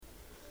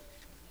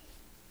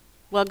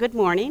Well, good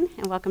morning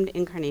and welcome to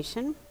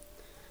Incarnation.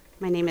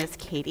 My name is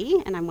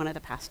Katie and I'm one of the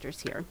pastors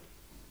here.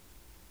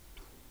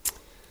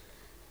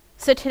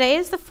 So today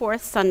is the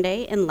fourth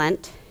Sunday in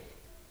Lent,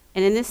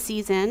 and in this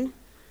season,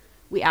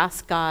 we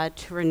ask God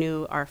to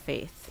renew our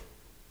faith.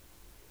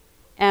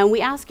 And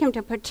we ask him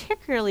to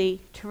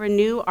particularly to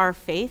renew our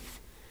faith,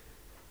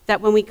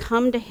 that when we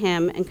come to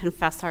him and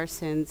confess our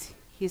sins,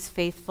 he's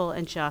faithful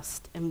and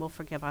just and will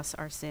forgive us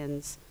our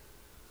sins.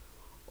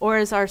 Or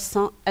as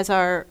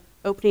our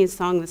opening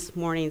song this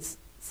morning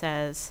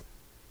says,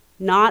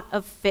 not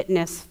of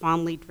fitness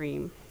fondly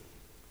dream,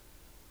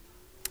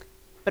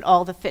 but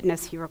all the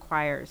fitness he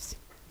requires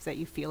is that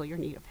you feel your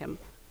need of him.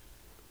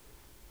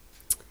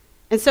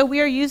 And so we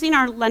are using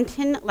our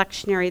Lenten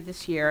lectionary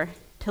this year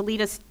to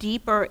lead us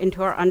deeper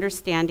into our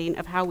understanding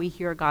of how we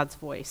hear God's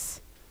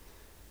voice.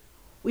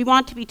 We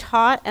want to be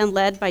taught and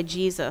led by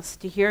Jesus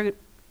to hear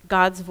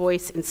God's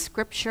voice in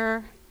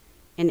Scripture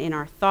and in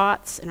our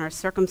thoughts and our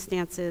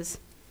circumstances,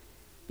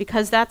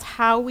 because that's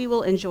how we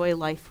will enjoy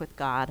life with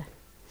God.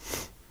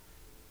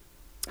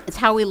 It's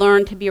how we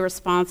learn to be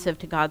responsive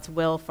to God's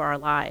will for our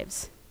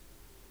lives.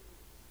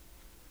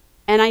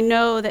 And I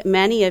know that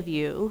many of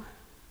you,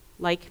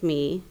 like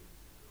me,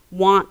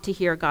 want to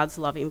hear God's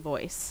loving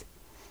voice,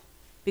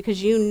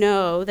 because you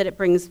know that it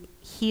brings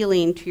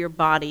healing to your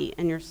body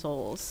and your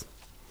souls.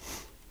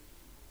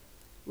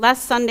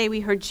 Last Sunday, we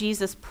heard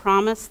Jesus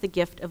promise the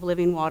gift of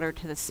living water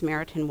to the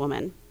Samaritan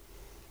woman.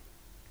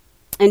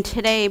 And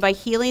today, by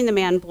healing the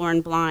man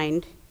born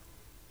blind,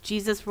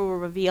 Jesus will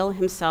reveal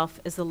himself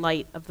as the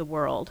light of the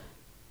world.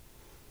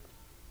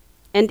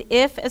 And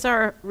if, as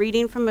our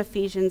reading from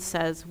Ephesians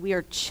says, we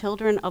are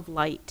children of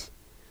light,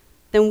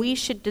 then we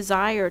should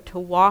desire to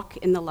walk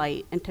in the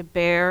light and to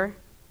bear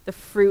the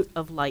fruit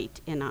of light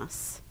in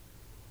us.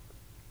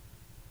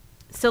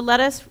 So let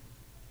us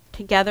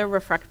together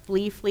reflect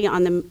briefly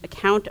on the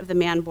account of the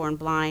man born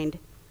blind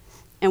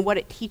and what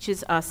it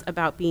teaches us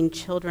about being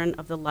children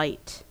of the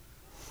light.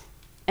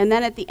 And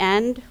then at the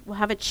end, we'll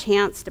have a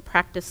chance to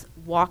practice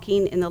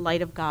walking in the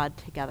light of God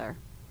together.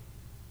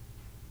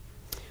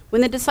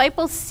 When the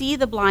disciples see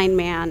the blind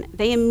man,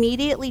 they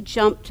immediately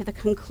jump to the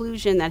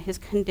conclusion that his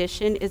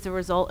condition is the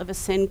result of a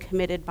sin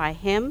committed by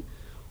him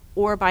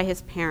or by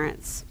his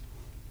parents.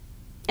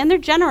 And they're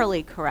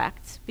generally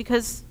correct,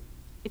 because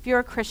if you're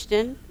a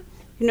Christian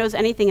who knows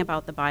anything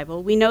about the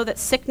Bible, we know that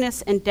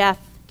sickness and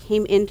death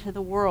came into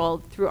the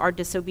world through our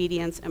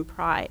disobedience and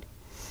pride.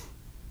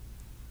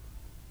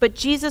 But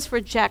Jesus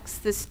rejects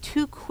this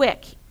too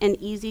quick and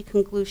easy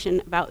conclusion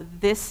about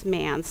this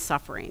man's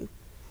suffering.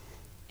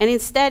 And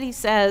instead he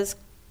says,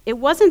 it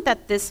wasn't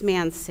that this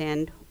man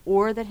sinned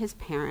or that his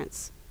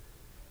parents,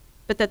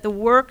 but that the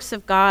works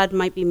of God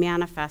might be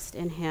manifest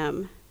in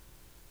him.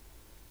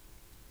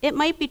 It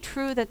might be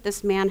true that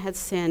this man had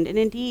sinned, and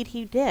indeed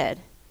he did.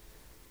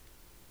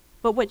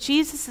 But what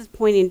Jesus is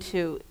pointing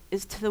to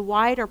is to the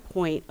wider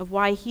point of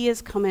why he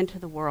has come into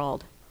the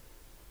world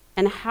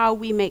and how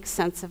we make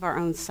sense of our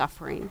own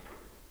suffering,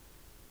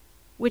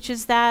 which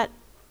is that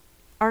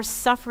our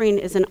suffering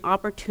is an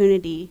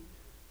opportunity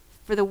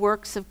for the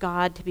works of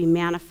God to be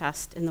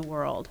manifest in the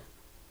world.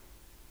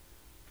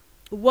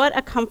 What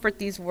a comfort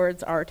these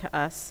words are to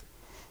us.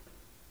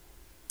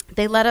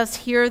 They let us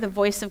hear the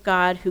voice of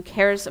God who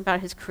cares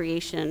about his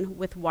creation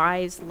with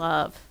wise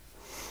love.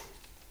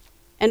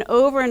 And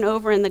over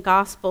in the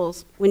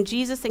Gospels, when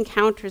Jesus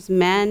encounters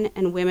men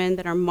and women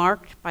that are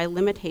marked by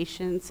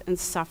limitations and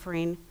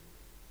suffering,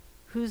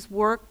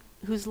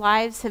 whose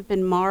lives have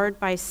been marred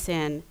by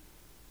sin,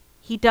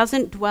 he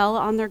doesn't dwell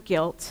on their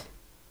guilt,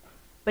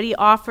 but he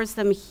offers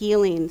them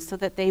healing so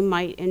that they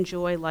might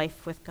enjoy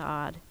life with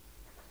God.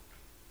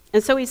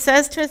 And so he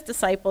says to his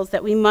disciples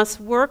that we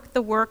must work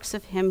the works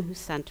of him who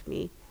sent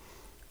me.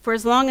 For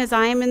as long as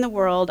I am in the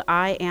world,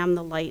 I am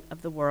the light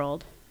of the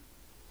world.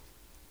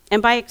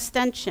 And by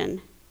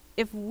extension,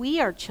 if we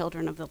are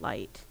children of the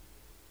light,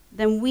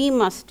 then we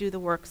must do the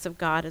works of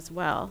God as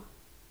well.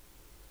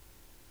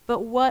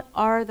 But what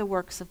are the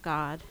works of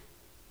God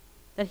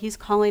that he's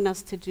calling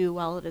us to do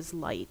while it is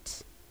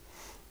light?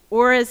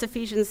 Or as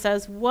Ephesians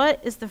says, what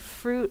is the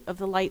fruit of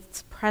the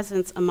light's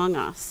presence among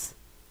us?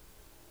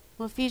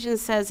 Well, Ephesians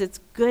says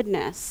it's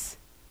goodness.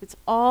 It's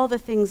all the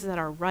things that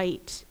are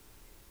right.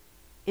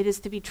 It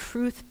is to be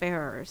truth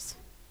bearers.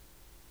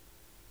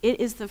 It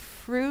is the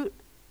fruit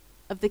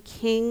of the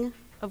King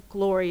of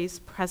Glory's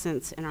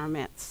presence in our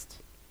midst.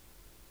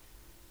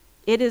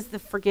 It is the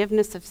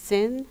forgiveness of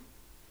sin,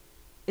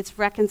 it's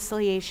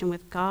reconciliation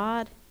with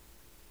God,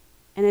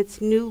 and it's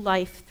new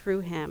life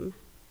through him.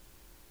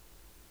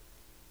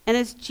 And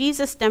as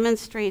Jesus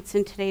demonstrates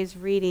in today's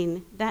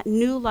reading, that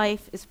new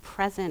life is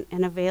present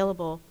and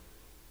available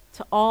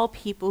to all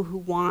people who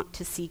want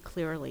to see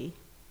clearly.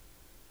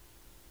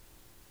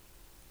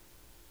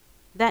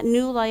 That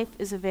new life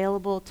is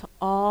available to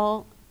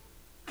all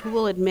who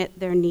will admit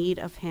their need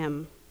of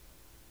him.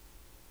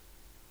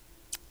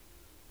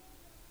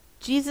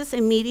 Jesus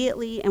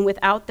immediately and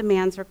without the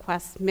man's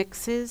request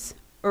mixes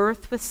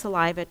earth with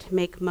saliva to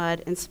make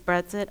mud and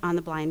spreads it on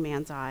the blind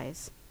man's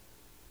eyes.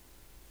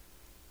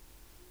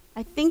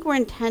 I think we're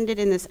intended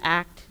in this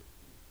act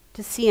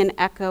to see an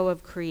echo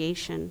of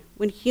creation,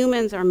 when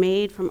humans are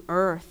made from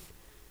earth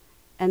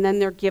and then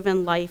they're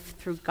given life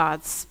through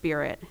God's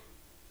Spirit.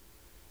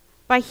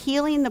 By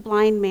healing the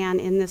blind man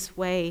in this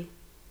way,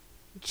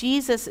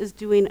 Jesus is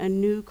doing a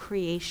new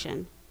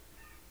creation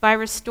by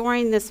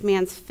restoring this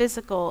man's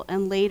physical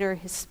and later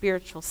his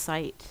spiritual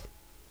sight.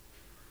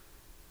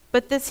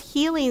 But this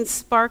healing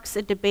sparks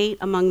a debate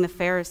among the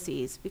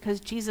Pharisees because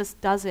Jesus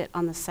does it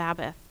on the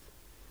Sabbath,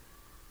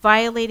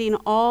 violating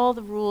all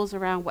the rules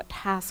around what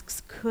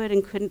tasks could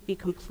and couldn't be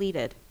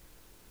completed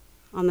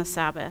on the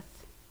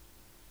Sabbath.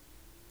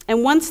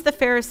 And once the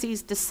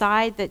Pharisees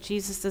decide that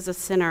Jesus is a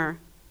sinner,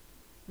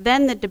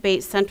 then the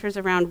debate centers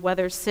around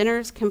whether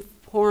sinners can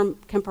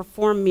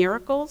perform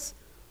miracles,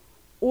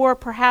 or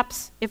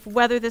perhaps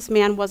whether this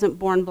man wasn't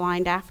born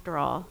blind after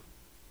all.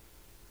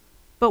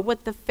 But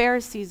what the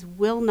Pharisees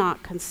will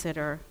not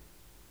consider,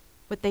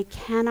 what they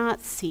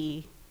cannot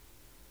see,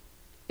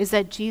 is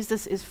that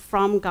Jesus is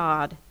from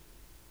God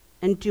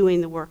and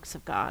doing the works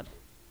of God.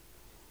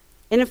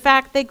 And in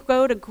fact, they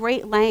go to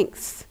great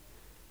lengths.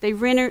 They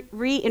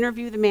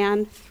re-interview the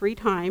man 3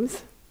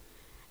 times,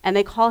 and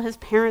they call his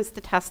parents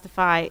to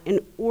testify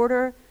in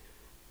order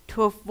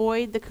to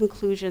avoid the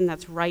conclusion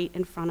that's right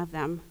in front of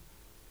them,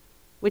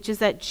 which is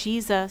that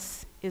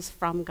Jesus is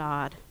from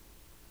God.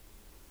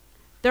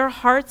 Their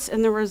hearts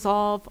and their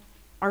resolve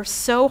are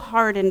so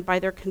hardened by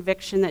their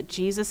conviction that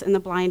Jesus and the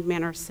blind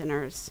man are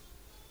sinners.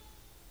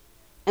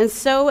 And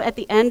so at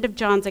the end of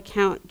John's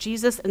account,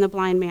 Jesus and the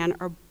blind man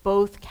are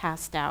both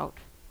cast out.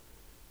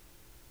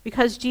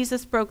 Because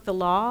Jesus broke the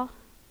law,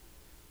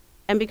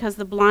 and because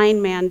the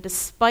blind man,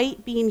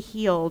 despite being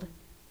healed,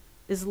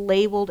 is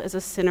labeled as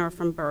a sinner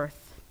from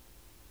birth.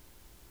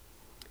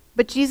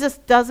 But Jesus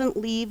doesn't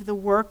leave the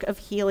work of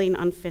healing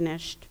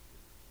unfinished.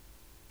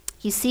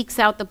 He seeks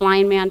out the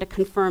blind man to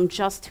confirm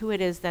just who it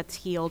is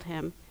that's healed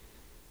him.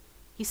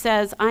 He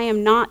says, I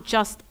am not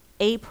just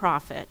a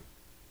prophet,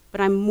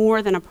 but I'm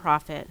more than a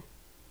prophet.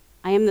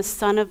 I am the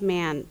Son of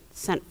Man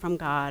sent from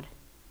God.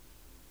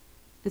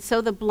 And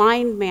so the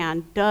blind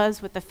man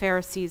does what the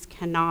Pharisees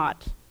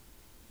cannot,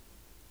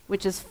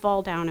 which is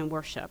fall down and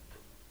worship.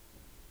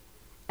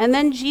 And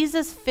then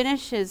Jesus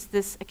finishes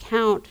this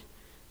account.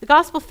 The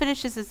gospel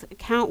finishes this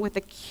account with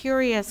a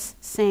curious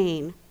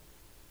saying.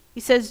 He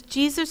says,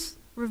 Jesus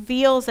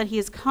reveals that he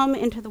has come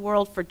into the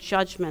world for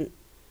judgment,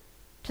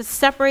 to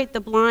separate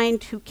the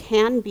blind who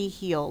can be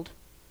healed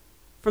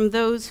from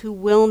those who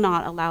will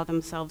not allow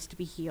themselves to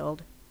be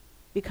healed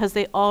because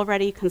they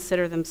already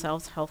consider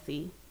themselves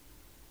healthy.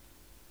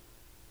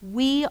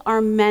 We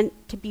are meant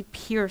to be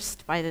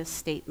pierced by this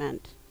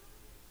statement.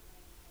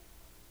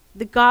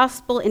 The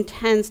gospel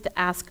intends to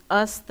ask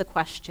us the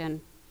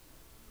question,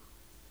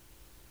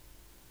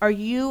 are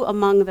you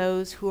among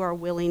those who are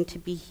willing to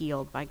be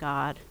healed by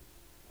God?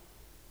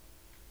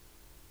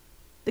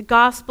 The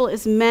gospel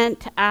is meant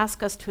to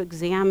ask us to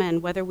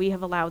examine whether we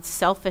have allowed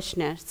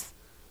selfishness,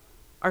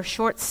 our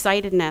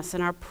short-sightedness,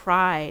 and our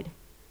pride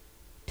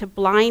to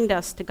blind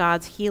us to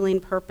God's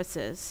healing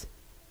purposes.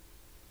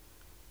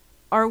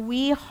 Are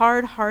we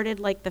hard-hearted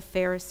like the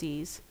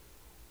Pharisees,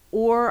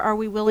 or are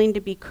we willing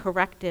to be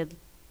corrected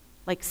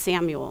like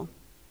Samuel?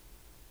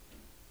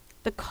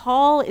 The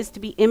call is to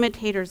be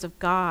imitators of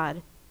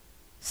God,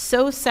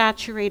 so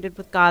saturated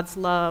with God's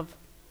love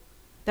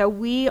that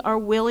we are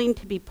willing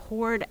to be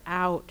poured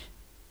out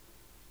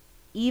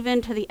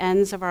even to the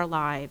ends of our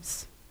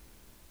lives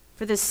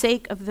for the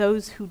sake of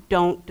those who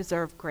don't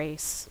deserve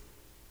grace.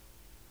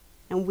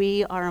 And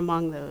we are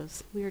among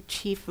those. We are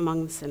chief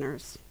among the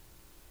sinners.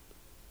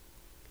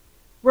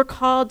 We're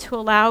called to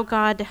allow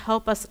God to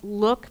help us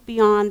look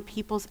beyond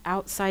people's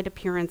outside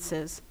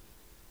appearances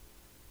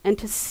and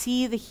to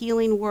see the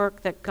healing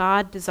work that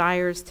God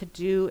desires to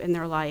do in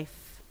their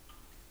life.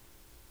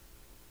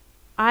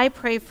 I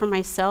pray for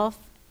myself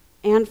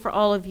and for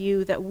all of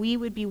you that we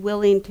would be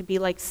willing to be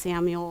like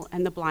Samuel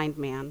and the blind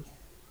man,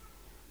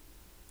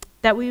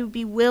 that we would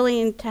be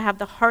willing to have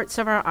the hearts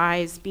of our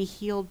eyes be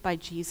healed by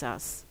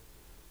Jesus,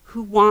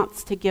 who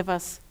wants to give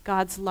us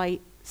God's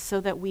light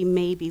so that we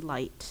may be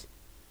light.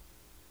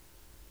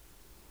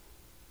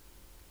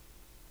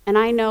 And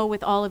I know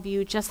with all of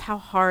you just how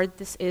hard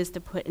this is to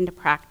put into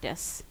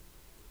practice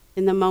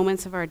in the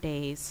moments of our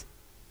days.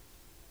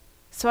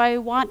 So I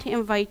want to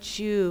invite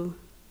you,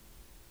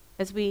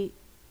 as we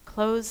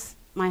close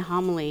my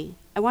homily,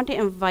 I want to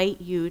invite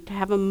you to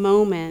have a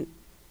moment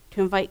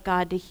to invite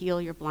God to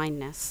heal your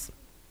blindness.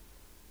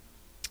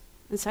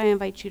 And so I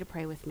invite you to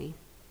pray with me.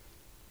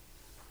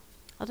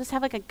 I'll just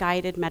have like a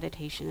guided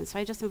meditation, and so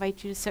I just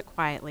invite you to sit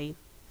quietly.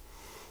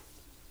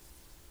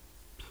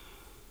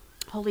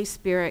 Holy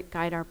Spirit,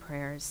 guide our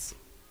prayers.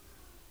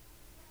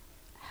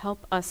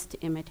 Help us to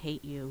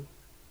imitate you.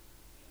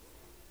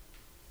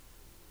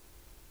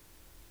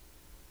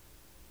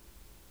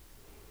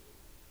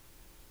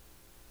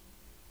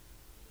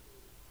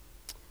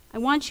 I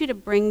want you to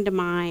bring to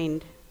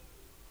mind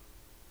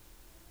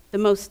the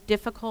most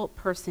difficult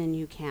person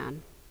you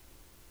can.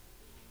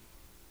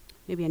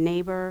 Maybe a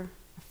neighbor,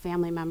 a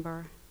family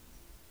member.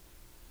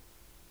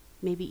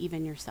 maybe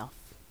even yourself.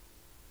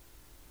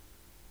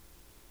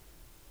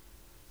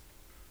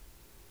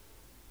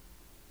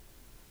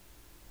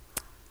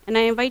 And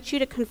I invite you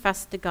to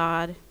confess to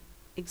God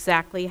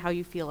exactly how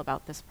you feel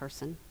about this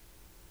person.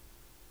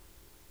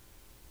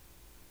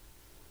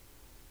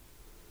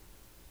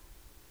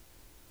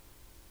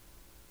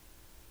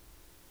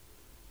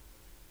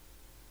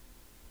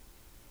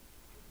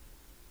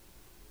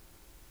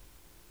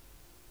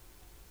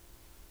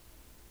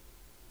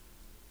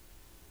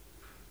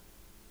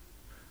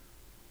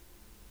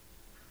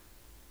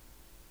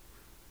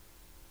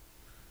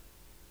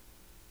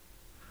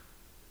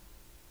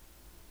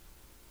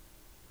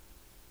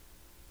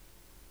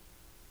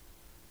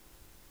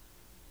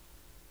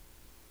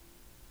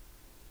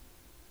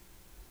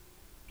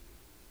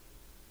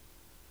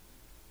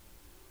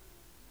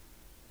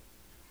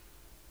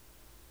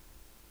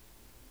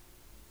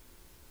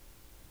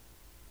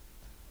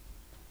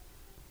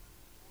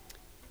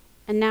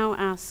 And now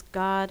ask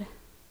God,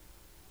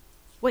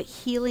 what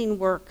healing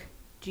work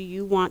do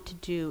you want to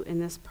do in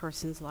this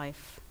person's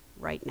life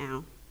right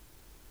now?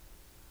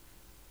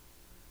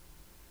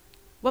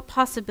 What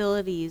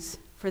possibilities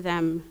for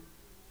them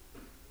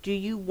do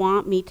you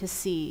want me to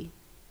see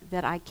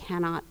that I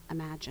cannot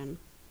imagine?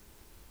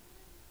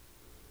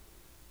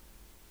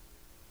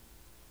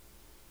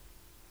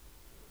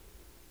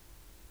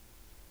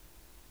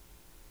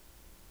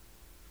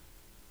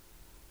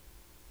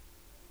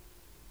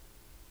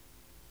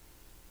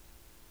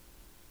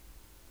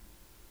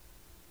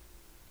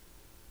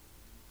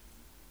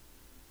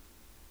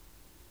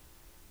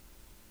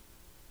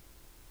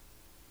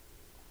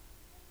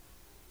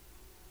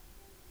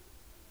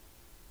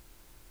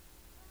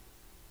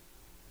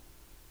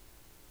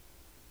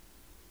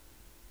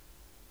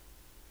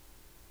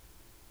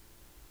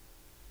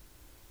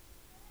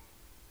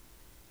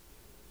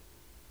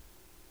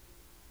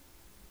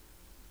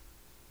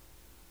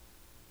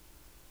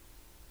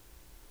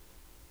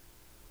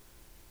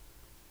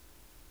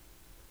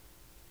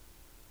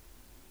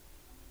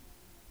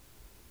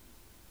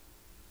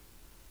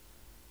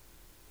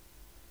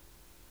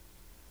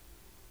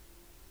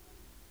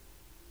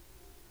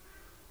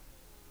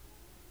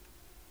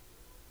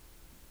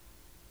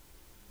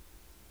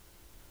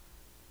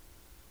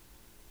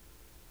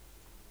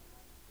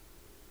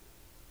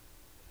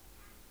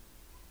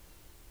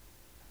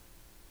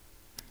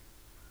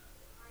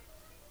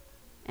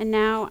 And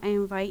now I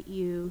invite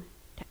you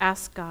to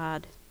ask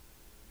God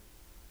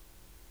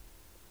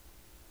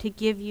to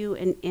give you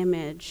an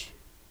image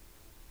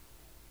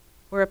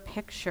or a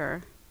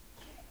picture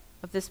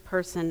of this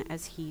person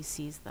as he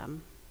sees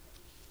them.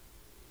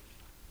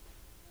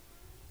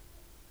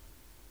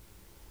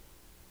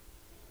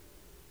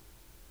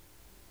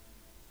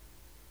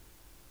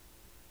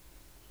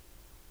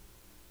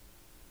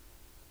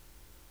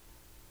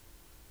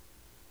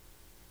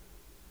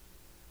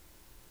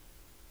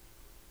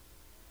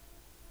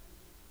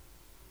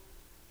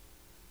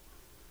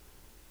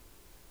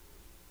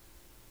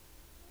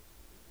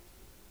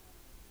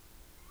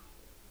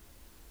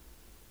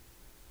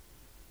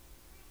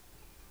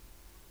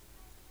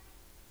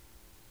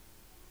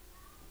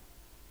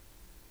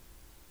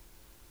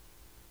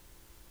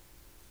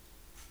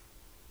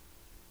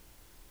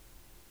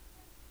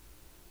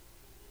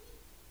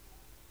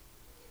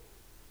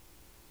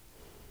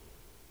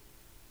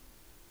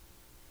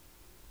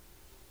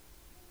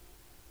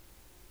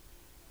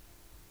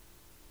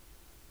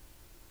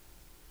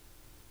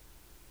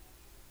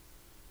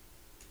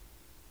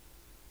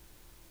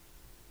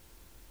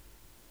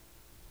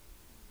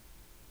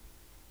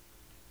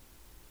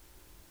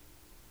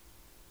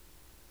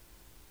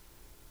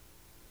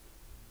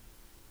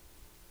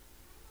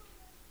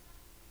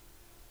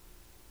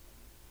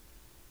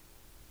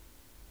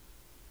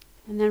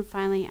 And then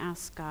finally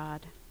ask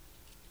God,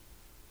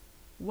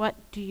 what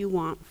do you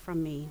want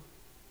from me?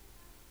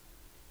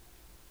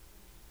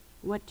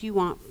 What do you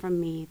want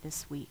from me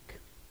this week?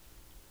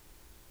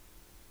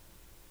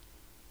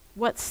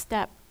 What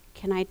step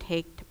can I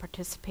take to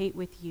participate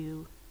with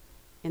you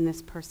in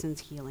this person's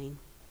healing?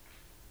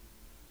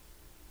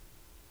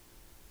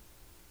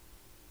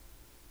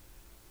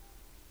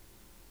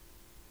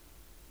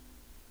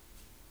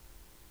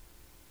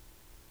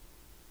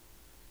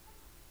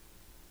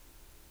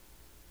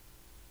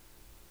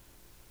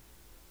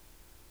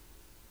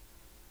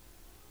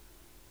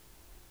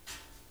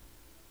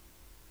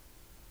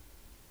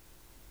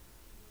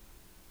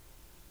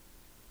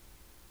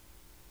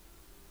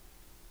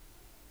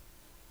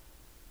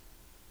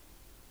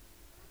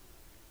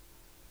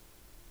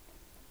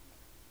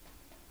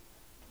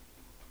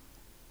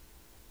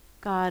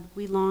 God,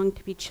 we long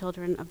to be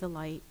children of the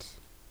light,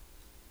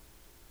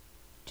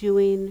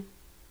 doing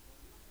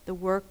the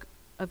work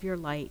of your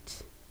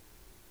light,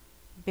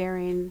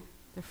 bearing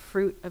the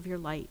fruit of your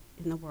light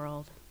in the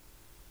world.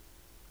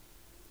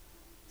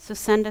 So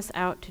send us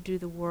out to do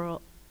the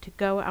world, to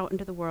go out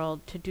into the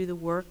world, to do the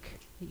work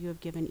that you have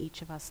given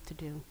each of us to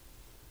do.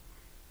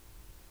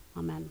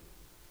 Amen.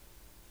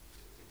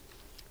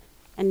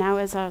 And now,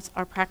 as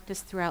our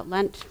practice throughout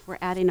Lent, we're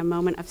adding a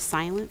moment of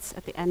silence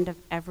at the end of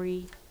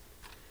every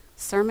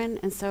sermon,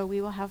 and so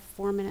we will have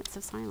 4 minutes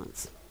of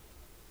silence.